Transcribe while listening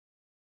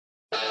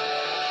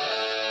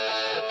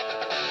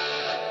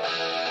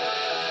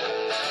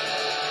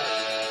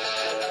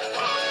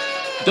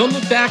Don't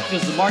look back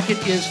because the market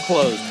is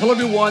closed. Hello,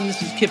 everyone.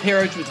 This is Kip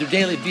Harris with your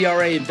daily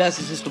VRA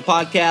Investing System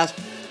podcast.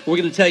 We're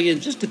going to tell you in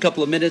just a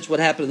couple of minutes what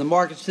happened in the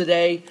markets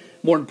today.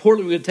 More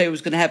importantly, we're going to tell you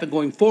what's going to happen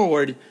going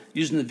forward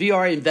using the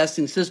VRA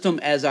Investing System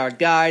as our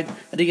guide.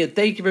 And again,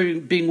 thank you for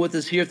being with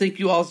us here. Thank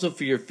you also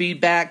for your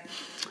feedback.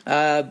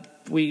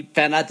 We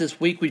found out this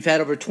week we've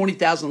had over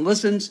 20,000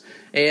 listens,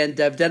 and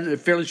I've done it in a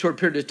fairly short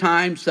period of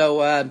time.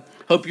 So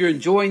hope you're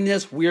enjoying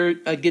this. We're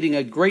getting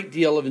a great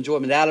deal of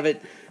enjoyment out of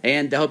it,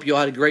 and I hope you all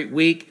had a great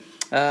week.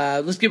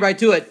 Let's get right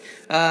to it.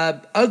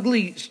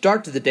 Ugly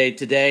start to the day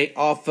today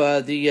off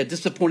the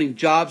disappointing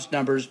jobs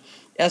numbers.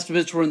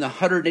 Estimates were in the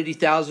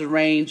 180,000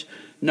 range.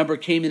 Number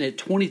came in at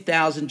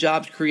 20,000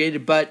 jobs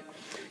created, but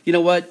you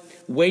know what?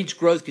 Wage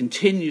growth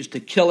continues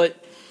to kill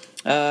it.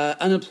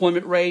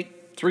 Unemployment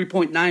rate,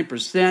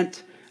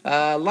 3.9%.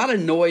 A lot of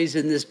noise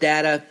in this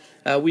data.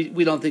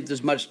 We don't think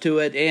there's much to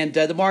it. And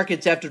the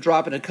markets, after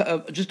dropping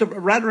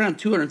right around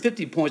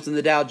 250 points in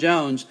the Dow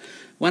Jones,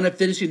 wound up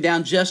finishing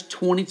down just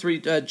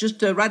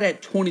right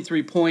at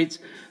 23 points,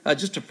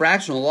 just a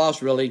fractional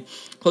loss, really,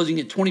 closing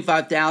at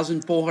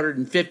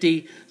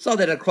 25,450. Saw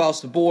that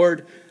across the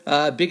board.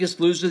 Biggest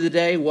loser of the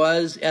day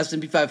was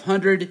S&P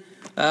 500,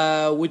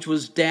 which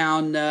was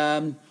down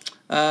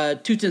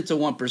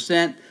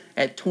 0.2%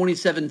 at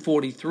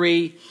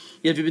 2743.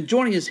 If you've been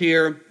joining us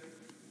here,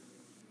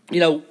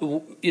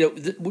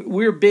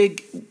 we're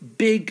big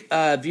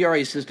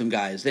VRA system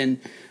guys, and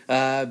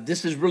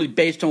this is really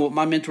based on what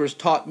my mentors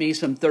taught me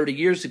some 30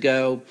 years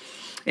ago,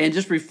 and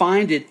just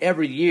refined it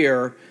every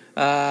year.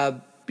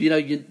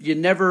 You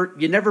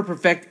never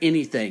perfect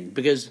anything,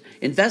 because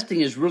investing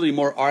is really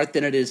more art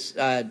than it is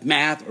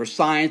math or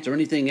science or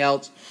anything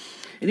else.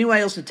 Anyone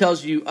else that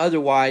tells you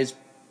otherwise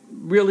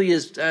really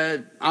is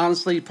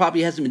honestly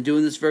probably hasn't been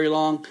doing this very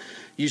long.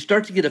 You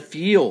start to get a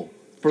feel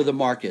for the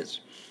markets,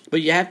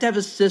 but you have to have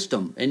a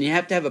system and you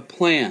have to have a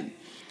plan.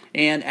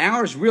 And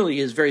ours really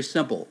is very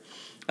simple.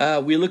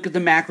 We look at the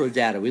macro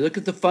data. We look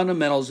at the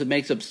fundamentals. It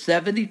makes up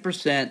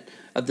 70%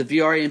 of the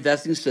VRA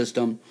investing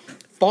system,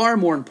 far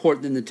more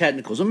important than the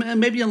technicals.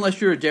 Maybe unless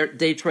you're a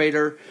day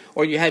trader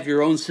or you have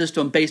your own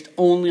system based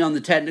only on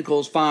the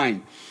technicals,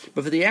 fine.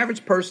 But for the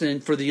average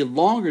person, for the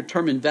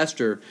longer-term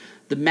investor,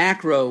 the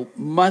macro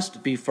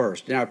must be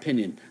first, in our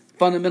opinion.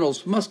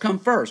 Fundamentals must come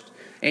first.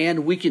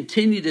 And we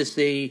continue to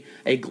see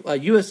a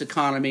U.S.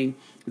 economy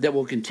that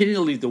will continue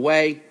to lead the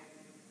way.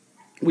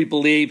 We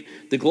believe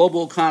the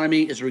global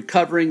economy is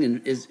recovering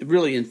and is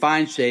really in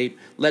fine shape,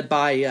 led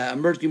by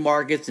emerging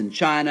markets in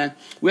China.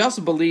 We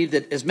also believe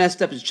that as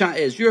messed up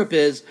as Europe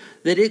is,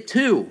 that it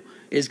too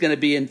is going to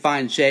be in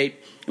fine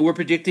shape. And we're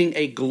predicting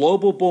a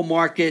global bull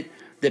market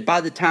that by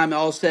the time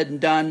all said and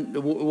done,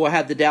 we'll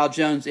have the Dow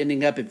Jones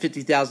ending up at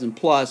 50,000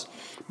 plus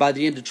by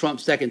the end of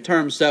Trump's second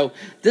term. So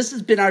this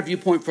has been our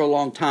viewpoint for a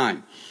long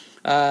time.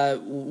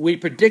 We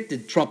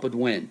predicted Trump would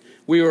win.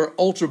 We were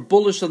ultra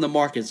bullish on the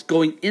markets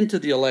going into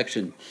the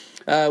election.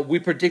 We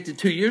predicted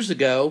 2 years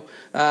ago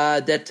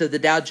that the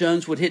Dow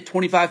Jones would hit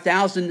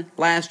 25,000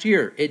 last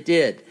year. It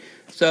did.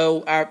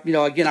 So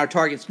our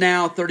target's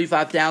now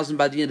 35,000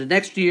 by the end of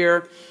next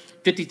year,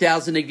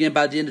 50,000 again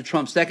by the end of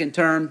Trump's second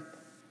term.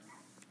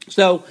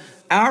 So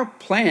our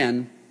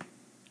plan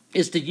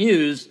is to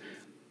use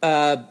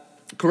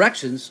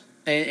corrections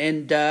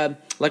and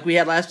like we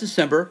had last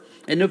December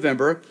and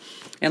November,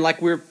 and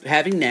like we're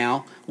having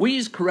now, we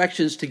use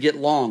corrections to get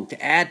long,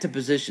 to add to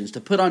positions,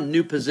 to put on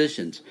new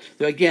positions.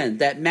 So again,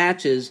 that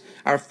matches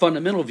our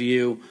fundamental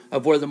view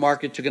of where the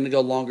markets are going to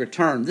go longer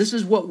term. This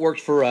is what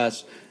works for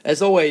us.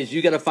 As always,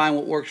 you got to find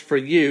what works for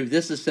you.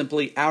 This is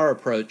simply our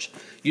approach,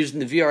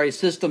 using the VRA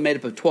system made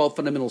up of 12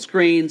 fundamental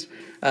screens,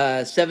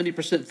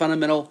 70%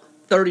 fundamental,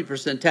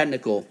 30%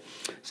 technical.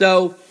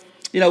 So,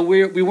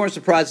 we weren't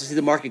surprised to see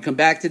the market come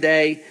back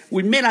today.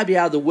 We may not be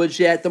out of the woods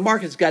yet. The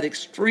market's got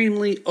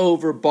extremely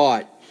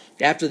overbought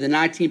after the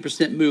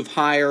 19% move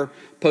higher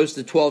post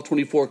the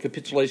 1224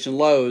 capitulation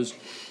lows.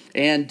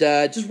 And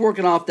just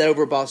working off that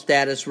overbought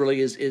status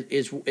really is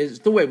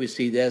the way we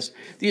see this.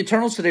 The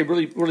internals today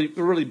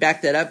really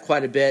backed that up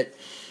quite a bit.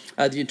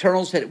 The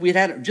internals we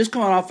had just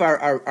coming off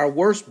our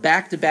worst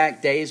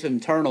back-to-back days of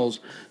internals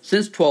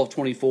since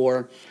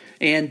 1224,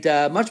 and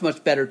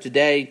much better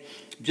today.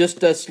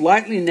 Just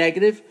slightly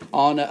negative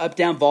on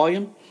up-down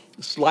volume,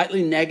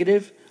 slightly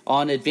negative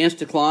on advanced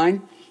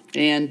decline,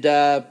 and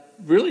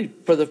really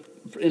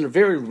in a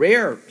very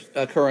rare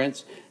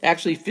occurrence,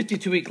 actually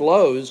 52-week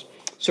lows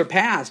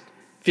surpassed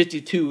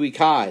 52-week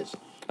highs,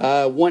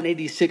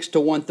 186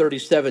 to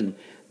 137.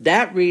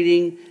 That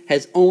reading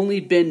has only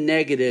been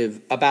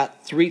negative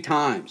about 3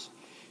 times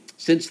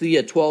since the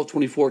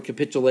 1224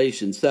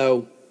 capitulation.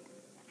 So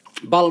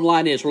bottom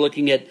line is we're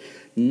looking at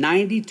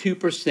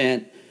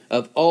 92%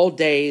 of all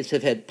days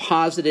have had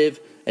positive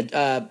new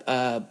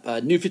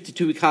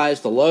 52-week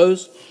highs to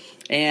lows,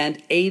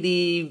 and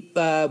 80.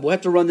 We'll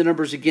have to run the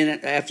numbers again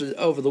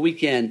over the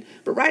weekend,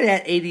 but right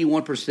at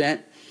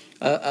 81%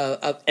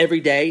 of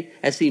every day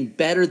has seen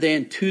better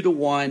than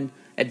 2-to-1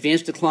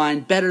 advanced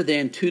decline, better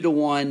than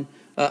 2-to-1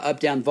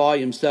 up-down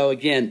volume. So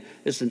again,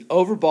 it's an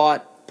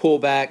overbought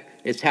pullback.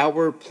 It's how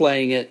we're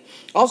playing it.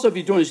 Also, if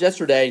you joined us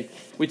yesterday,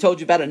 we told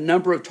you about a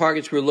number of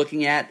targets we're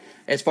looking at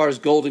as far as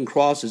golden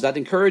crosses. I'd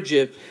encourage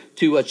you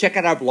to check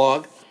out our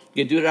blog.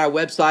 You can do it at our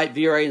website,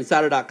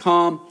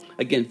 VRAinsider.com.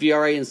 Again,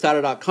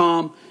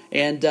 VRAinsider.com,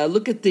 and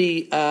look at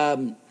the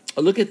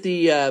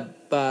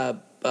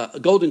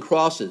golden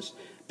crosses,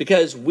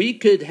 because we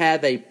could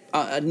have a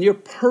near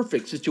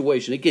perfect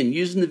situation. Again,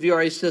 using the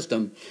VRA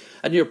system,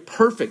 a near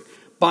perfect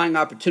buying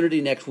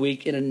opportunity next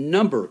week in a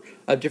number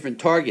of different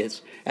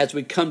targets as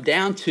we come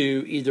down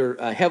to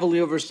either heavily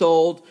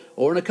oversold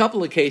or in a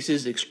couple of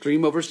cases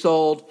extreme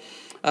oversold,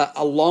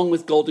 along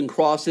with golden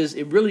crosses.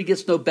 It really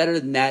gets no better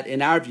than that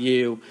in our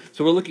view.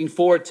 So we're looking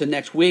forward to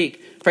next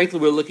week. Frankly,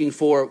 we're looking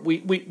for,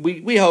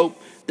 we hope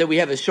that we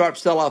have a sharp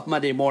sell-off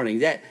Monday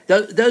morning.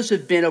 Those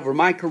have been, over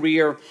my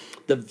career,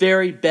 the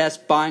very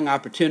best buying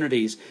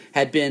opportunities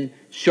had been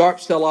sharp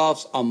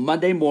sell-offs on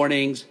Monday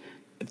mornings.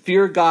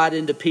 Fear got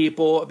into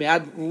people. I mean,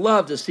 I'd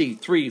love to see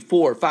 300,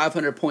 400,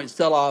 500 point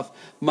sell-off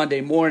Monday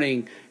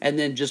morning, and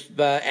then just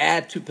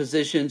add to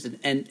positions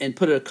and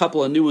put a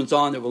couple of new ones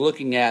on that we're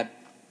looking at.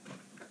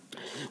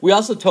 We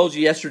also told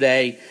you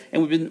yesterday,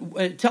 and we've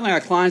been telling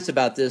our clients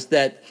about this,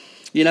 that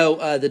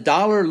the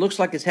dollar looks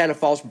like it's had a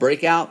false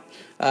breakout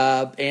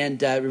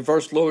and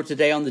reversed lower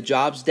today on the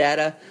jobs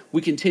data.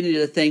 We continue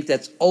to think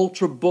that's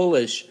ultra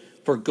bullish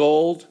for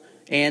gold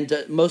and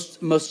most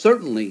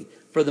certainly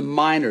for the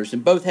miners.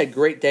 And both had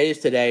great days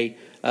today.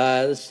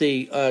 Let's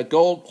see,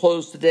 gold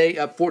closed today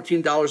up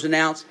 $14 an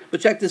ounce.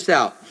 But check this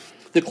out.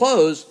 The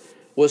close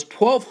was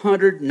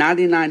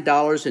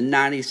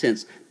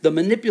 $1,299.90. The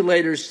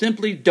manipulators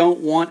simply don't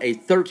want a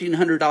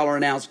 $1,300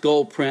 an ounce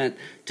gold print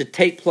to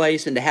take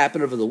place and to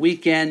happen over the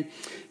weekend,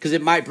 because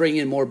it might bring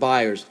in more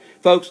buyers.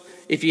 Folks,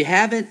 if you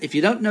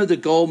don't know the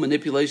gold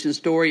manipulation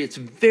story, it's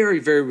very,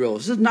 very real.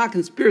 This is not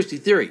conspiracy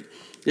theory.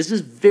 This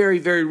is very,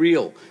 very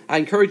real. I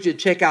encourage you to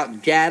check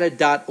out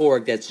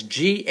GATA.org. That's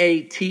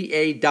GATA.org.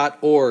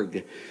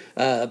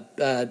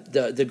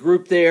 The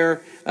group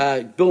there,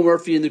 Bill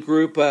Murphy and the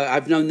group,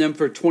 I've known them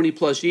for 20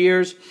 plus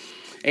years,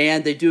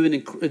 and they do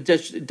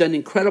done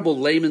incredible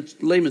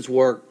layman's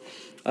work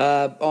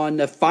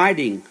on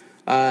fighting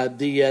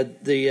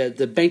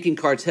the banking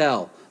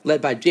cartel led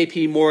by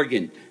J.P.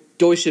 Morgan,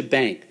 Deutsche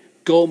Bank,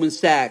 Goldman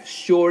Sachs,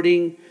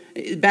 shorting.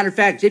 Matter of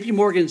fact, J.P.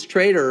 Morgan's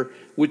trader,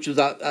 which was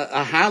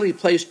a highly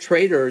placed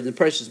trader in the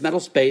precious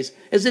metal space,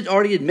 has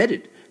already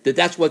admitted that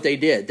that's what they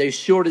did. They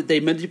shorted, they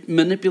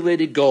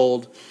manipulated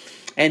gold,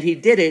 and he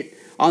did it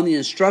on the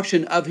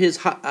instruction of his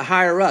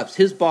higher-ups,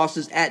 his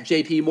bosses at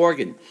J.P.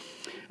 Morgan.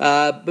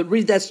 But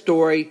read that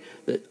story.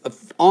 The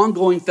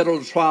ongoing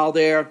federal trial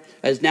there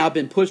has now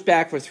been pushed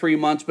back for 3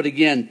 months. But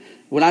again,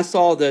 when I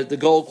saw the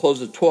gold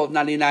close at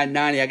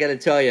 $1,299.90, I got to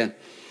tell you,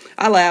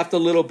 I laughed a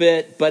little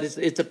bit, but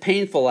it's a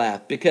painful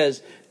laugh,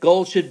 because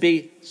gold should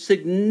be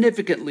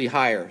significantly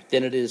higher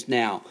than it is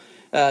now.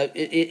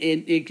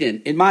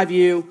 Again, in my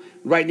view,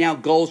 right now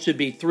gold should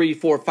be $3,000,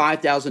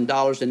 $4,000,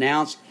 $5,000 an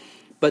ounce,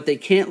 but they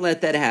can't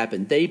let that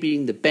happen. They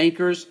being the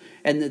bankers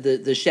and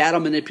the shadow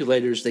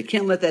manipulators, they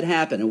can't let that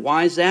happen. And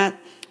why is that?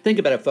 Think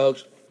about it,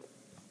 folks.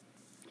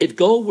 If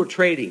gold were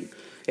trading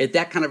at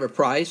that kind of a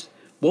price,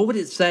 what would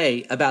it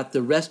say about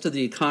the rest of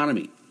the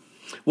economy?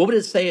 What would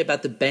it say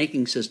about the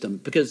banking system?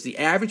 Because the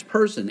average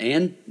person,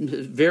 and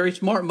very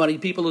smart money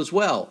people as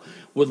well,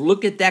 would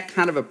look at that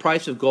kind of a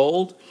price of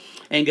gold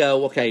and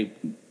go, okay,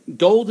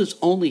 gold is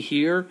only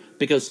here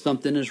because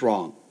something is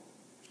wrong.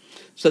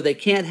 So they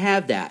can't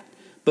have that.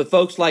 But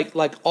folks,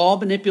 like all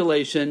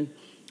manipulation,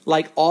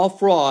 like all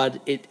fraud,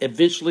 it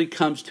eventually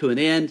comes to an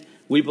end.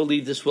 We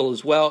believe this will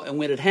as well. And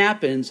when it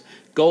happens,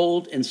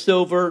 gold and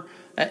silver,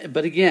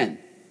 but again,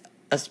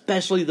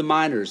 especially the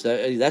miners.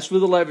 That's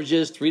where the leverage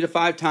is, 3 to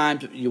 5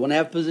 times. You want to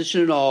have a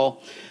position at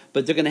all,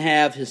 but they're going to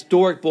have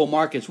historic bull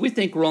markets. We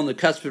think we're on the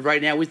cusp of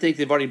right now. We think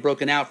they've already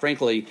broken out,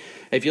 frankly.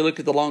 If you look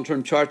at the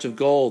long-term charts of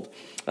gold,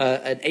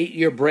 an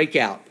 8-year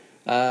breakout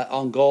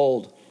on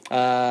gold.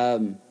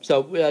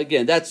 So,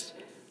 again, that's,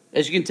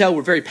 as you can tell,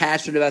 we're very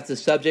passionate about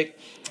this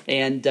subject,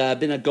 and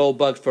been a gold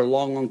bug for a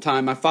long, long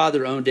time. My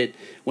father owned it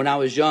when I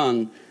was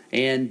young,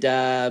 and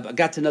I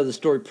got to know the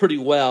story pretty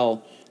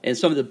well. And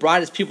some of the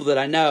brightest people that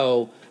I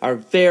know are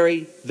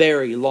very,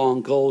 very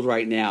long gold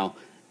right now.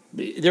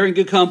 They're in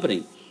good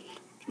company.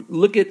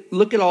 Look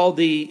at all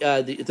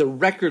the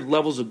record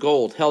levels of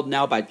gold held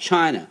now by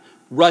China,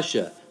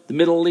 Russia, the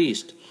Middle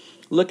East.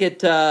 Look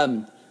at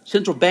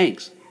central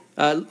banks.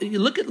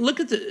 Look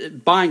at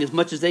the buying as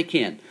much as they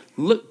can.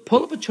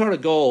 Pull up a chart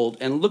of gold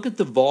and look at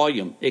the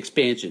volume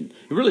expansion.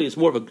 It really is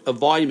more of a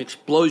volume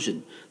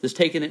explosion that's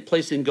taken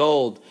place in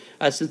gold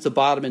since the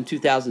bottom in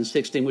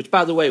 2016, which,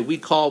 by the way, we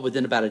call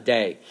within about a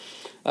day.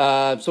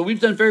 So we've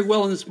done very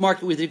well in this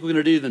market. We think we're going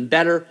to do even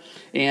better.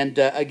 And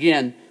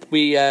again,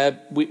 we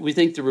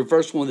think the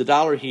reversal in the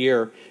dollar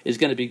here is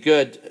going to be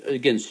good.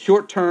 Again,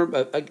 short term,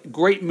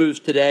 great moves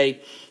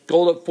today.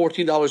 Gold up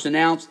 $14 an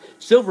ounce.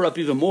 Silver up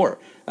even more.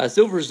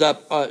 Silver's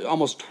up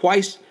almost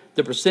twice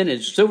the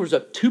percentage. Silver's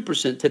up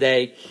 2%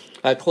 today,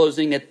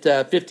 closing at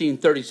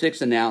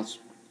 $15.36 an ounce.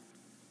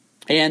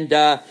 And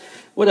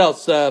What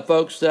else,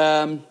 folks?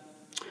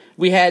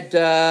 We had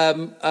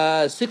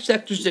 6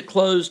 sectors that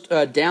closed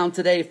down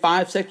today.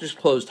 5 sectors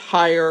closed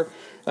higher.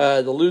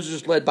 The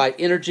losers led by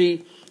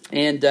energy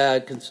and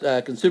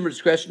consumer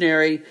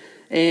discretionary.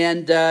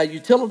 And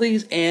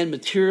utilities and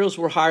materials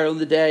were higher on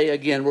the day.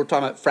 Again, we're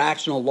talking about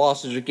fractional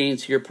losses or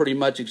gains here pretty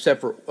much, except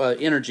for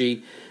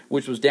energy,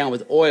 which was down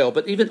with oil.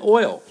 But even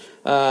oil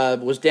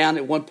was down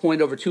at one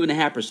point over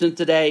 2.5%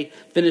 today,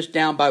 finished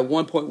down by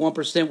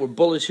 1.1%. We're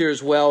bullish here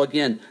as well.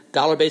 Again,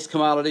 dollar-based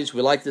commodities,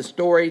 we like this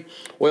story.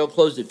 Oil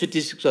closed at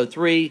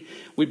 56.03.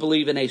 We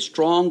believe in a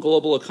strong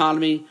global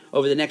economy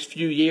over the next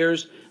few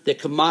years, that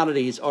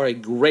commodities are a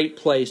great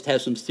place to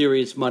have some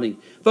serious money.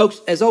 Folks,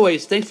 as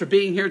always, thanks for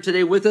being here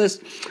today with us.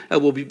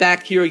 We'll be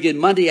back here again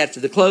Monday after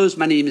the close.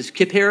 My name is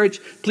Kip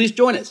Herriage. Please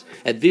join us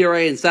at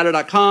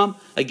VRAinsider.com.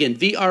 Again,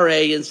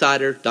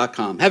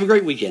 VRAinsider.com. Have a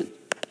great weekend.